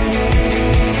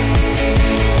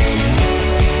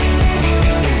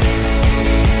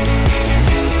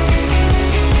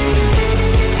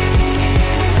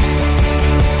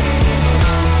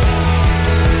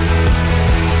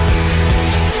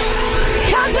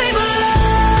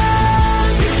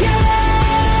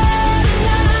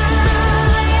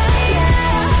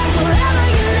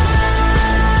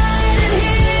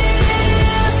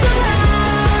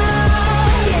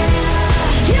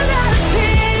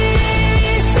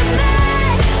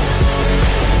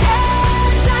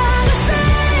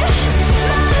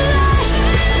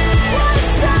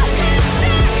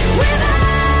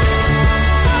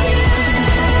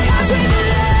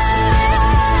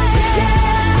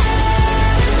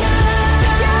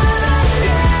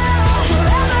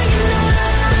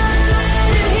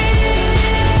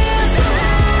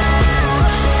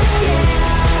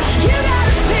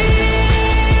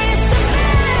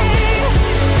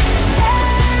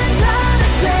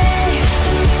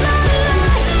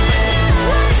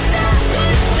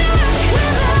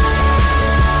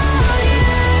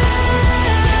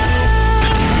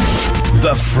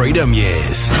 The Freedom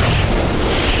Years.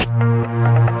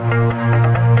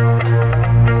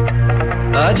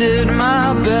 I did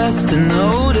my best to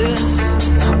notice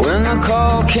when the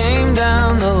call came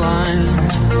down the line,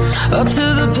 up to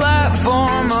the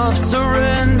platform of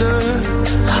surrender.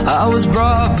 I was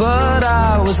brought, but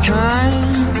I was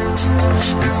kind.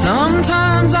 And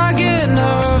sometimes I get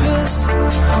nervous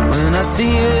when I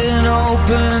see an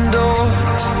open door.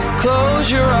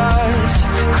 Close your eyes,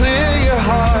 clear your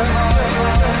heart.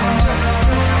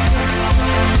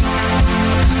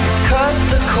 Cut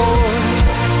the cord.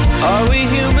 Are we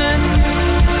human?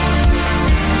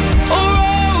 Or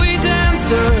are we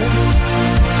dancer?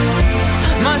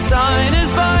 My sign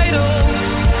is vital.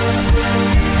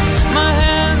 My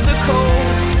hands are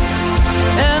cold.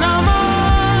 And I'm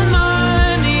on my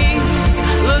knees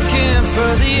looking for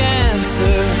the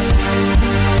answer.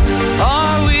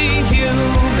 Are we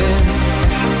human?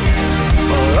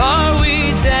 Or are we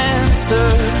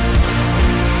dancer?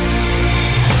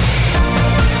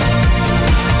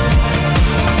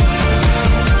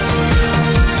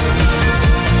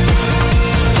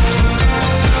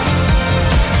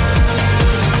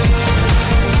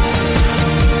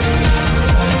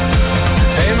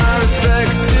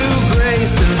 Respects to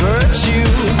grace and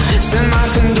virtue. Send my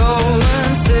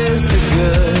condolences to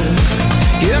good.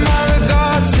 Give my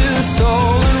regards to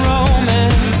soul and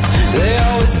romance. They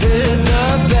always did the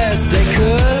best they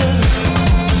could.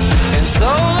 And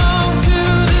so long to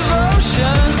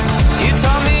devotion. You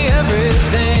taught me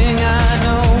everything I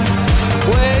know.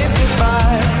 Wave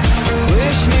goodbye,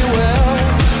 wish me well.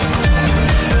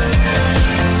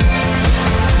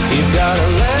 You've gotta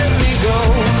let me go.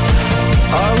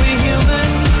 Are we human?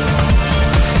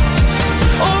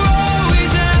 Or are we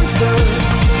dancer?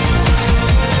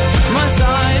 My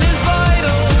sign is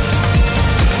vital.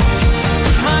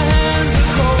 My hands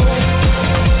are cold.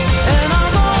 And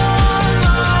I'm on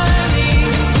my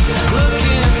knees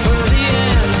looking for the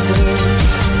answer.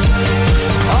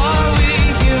 Are we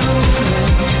human?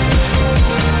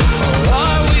 Or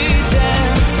are we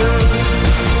dancer?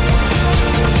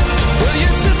 Will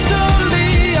your system be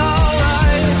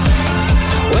alright?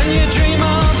 When you dream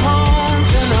of home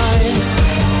tonight,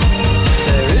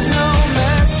 there is no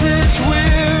message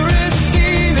we're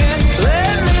receiving.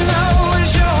 Let me know,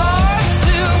 is your heart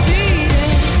still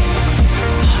beating?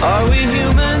 Are we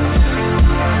human?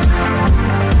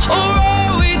 Or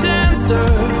are we dancer?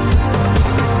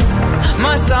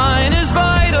 My sign is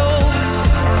vital.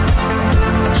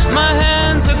 My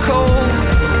hands are cold.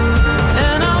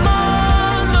 And I'm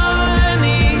on my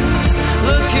knees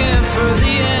looking for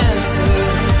the answer.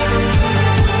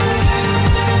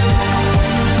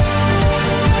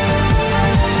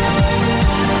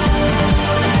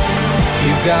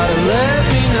 You gotta let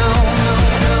me know.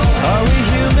 Are we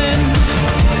human?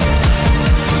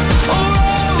 Or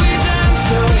are we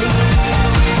dancer?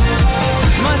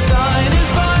 My sign is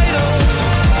vital.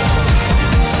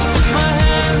 My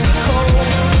hands are cold.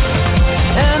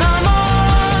 And I'm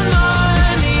on my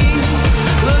knees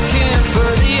looking for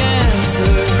the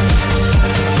answer.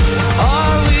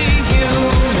 Are we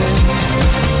human?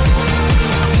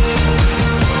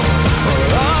 Or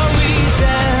are we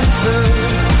dancer?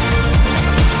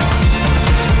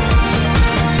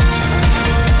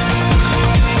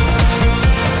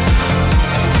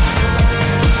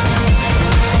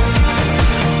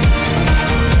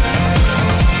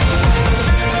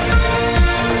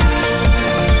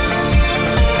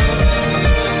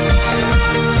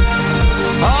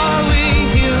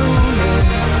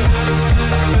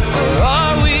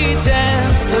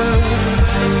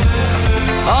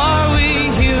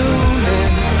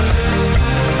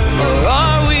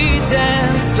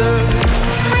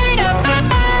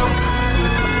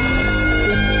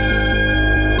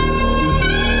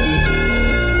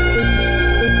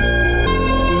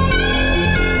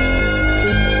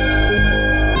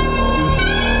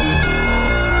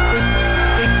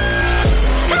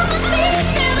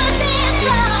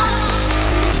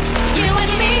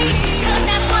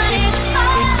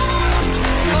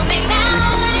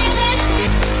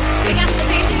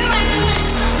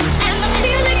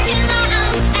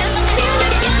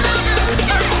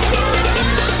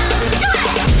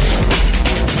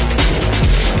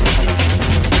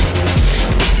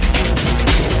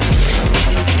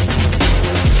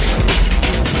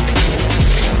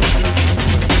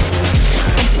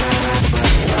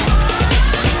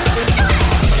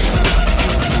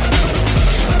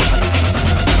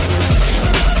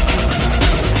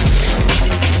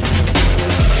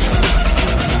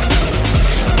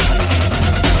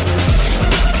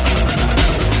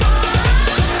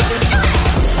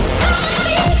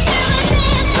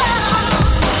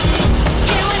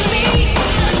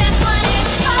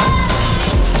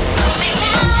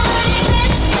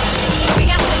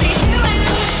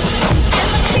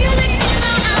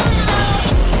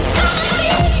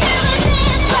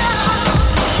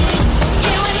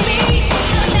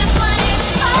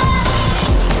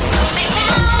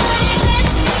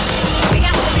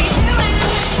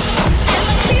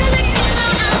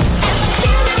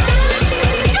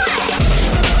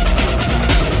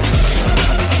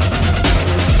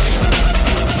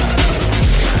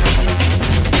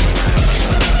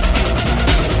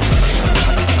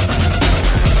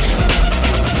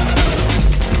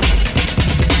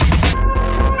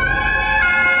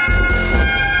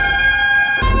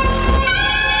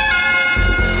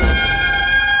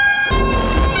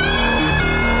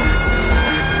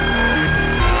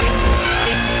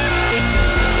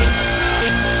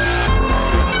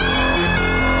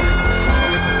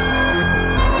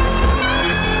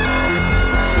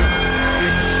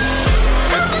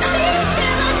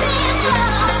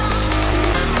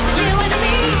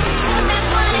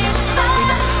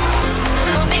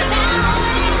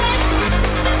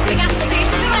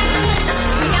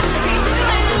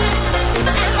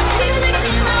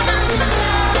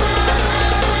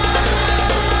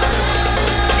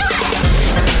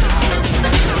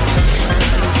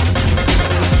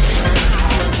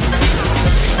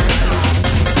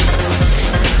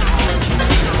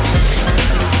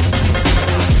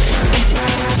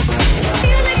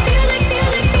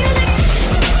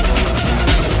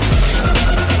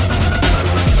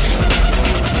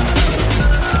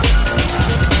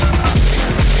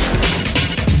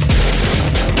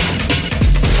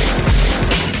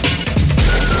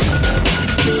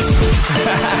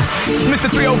 It's Mr.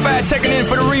 305 checking in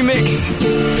for the remix.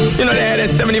 You know they had that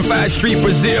 75 Street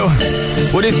Brazil.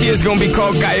 Well, this year's gonna be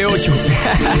called Calle Ocho.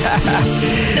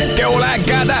 Que hola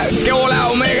gata, que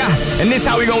hola omega. And this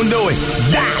how we gonna do it.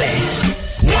 Dale.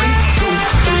 1, 2,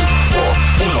 3, 4,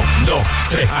 1, 2,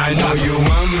 3. I know you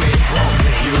want me.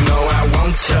 You know I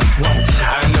want ya.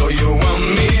 I know you want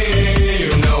me.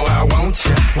 You know I want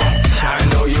ya. I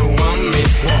know you want me.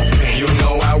 You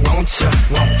know I want ya.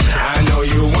 I know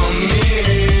you want me.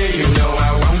 You know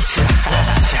I want ya.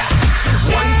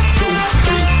 1, 2,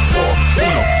 3, 4,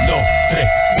 1, 2, 3,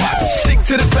 4. Stick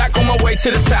to the track on my way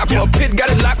to the top. A pit got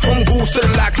it locked from goose to the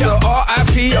locks.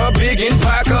 R.I.P. a big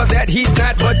empire, cause that he's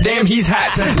not, but damn he's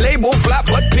hot. Label flop,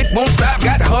 but Pit won't stop.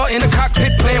 Got her in the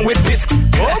cockpit playing with bits.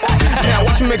 Now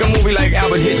watch me make a movie like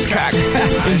Albert Hitchcock.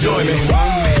 Enjoy me.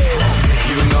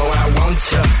 You know I want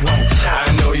ya.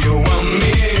 I know you want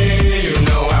me. You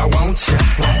know I want ya.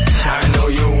 I know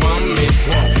you want me.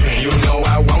 You know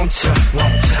I want ya.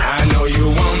 I know you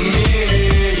want me.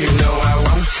 You know I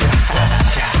want ya.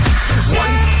 1,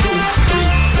 2, 3,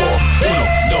 4, 1,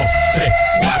 2, 3,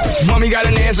 4. Mommy got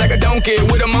an ass like a donkey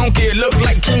with a monkey. Look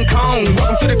like King Kong.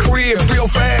 Welcome to the crib,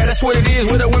 305. That's what it is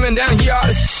with the women down here. All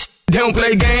this they don't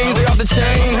play games, they off the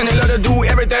chain. And they love to do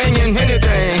everything and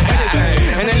anything.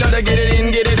 And they love to get it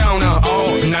in, get it on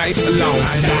all night long.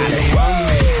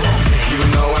 You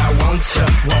know I want ya.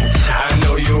 I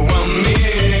know you want me.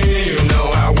 You know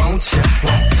I want ya.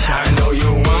 I know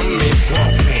you want me.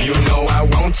 You know I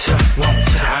want ya.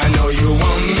 I know you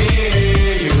want me.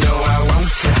 You know I want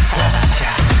ya.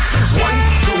 1,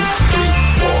 2, 3,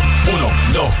 4, 1,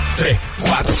 2, 3,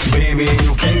 4. Baby,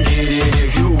 you can get it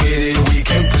if you with it. We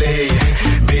can play.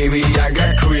 Baby, I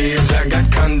got cribs, I got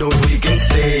condos, we can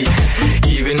stay.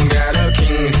 Even got a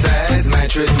king size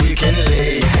mattress we can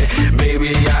lay.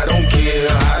 Baby, I don't care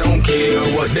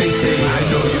what they say. I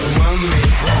know you want me.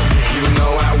 You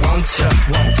know I want ya.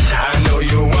 I know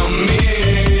you want me.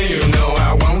 You know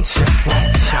I want ya.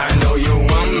 I know you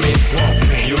want me.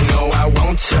 You know I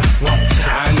want ya.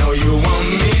 I know you want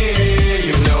me.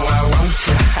 You know I want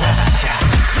ya.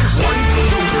 1,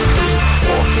 2, 3,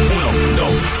 4, 1,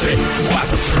 2, 3,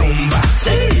 4. Rumba,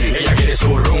 sí. Ella quiere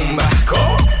su rumba.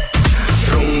 ¿Cómo?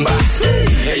 Rumba, sí.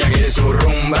 Ella quiere su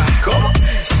rumba. ¿Cómo?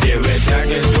 Si es verdad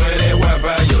que tú eres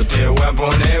guapa, yo te voy a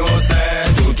poner gozar.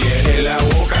 Tú tienes la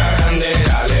boca grande,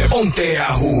 dale, ponte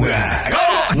a jugar.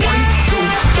 1, 2,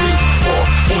 3, 4,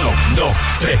 1, 2,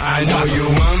 3. I know you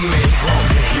want me.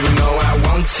 You know I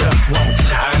want ya.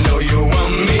 I know you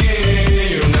want me.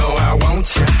 You know I want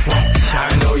ya.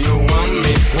 I know you want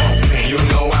me. You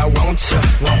know I want ya.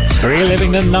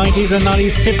 Reliving the 90s and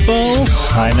 90s Pitbull.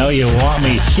 I know you want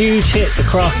me. Huge hit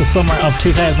across the summer of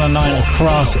 2009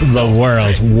 across the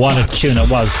world. What a tune it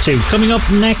was too. Coming up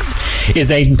next is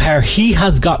Aidan Power. He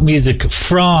has got music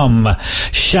from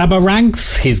Shabba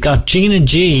Ranks. He's got Gina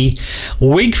G,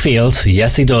 Wigfield,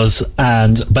 yes he does,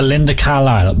 and Belinda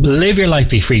Carlisle. Live Your Life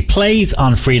Be Free plays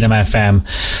on Freedom FM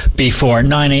before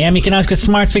 9am. You can ask a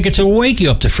smart speaker to wake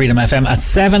you up to Freedom FM at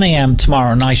 7am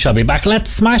tomorrow night. Shall be back. Let's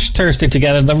smash Thursday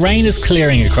together. The rain is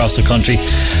clearing across the country.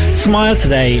 Smile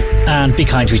today and be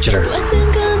kind to each other.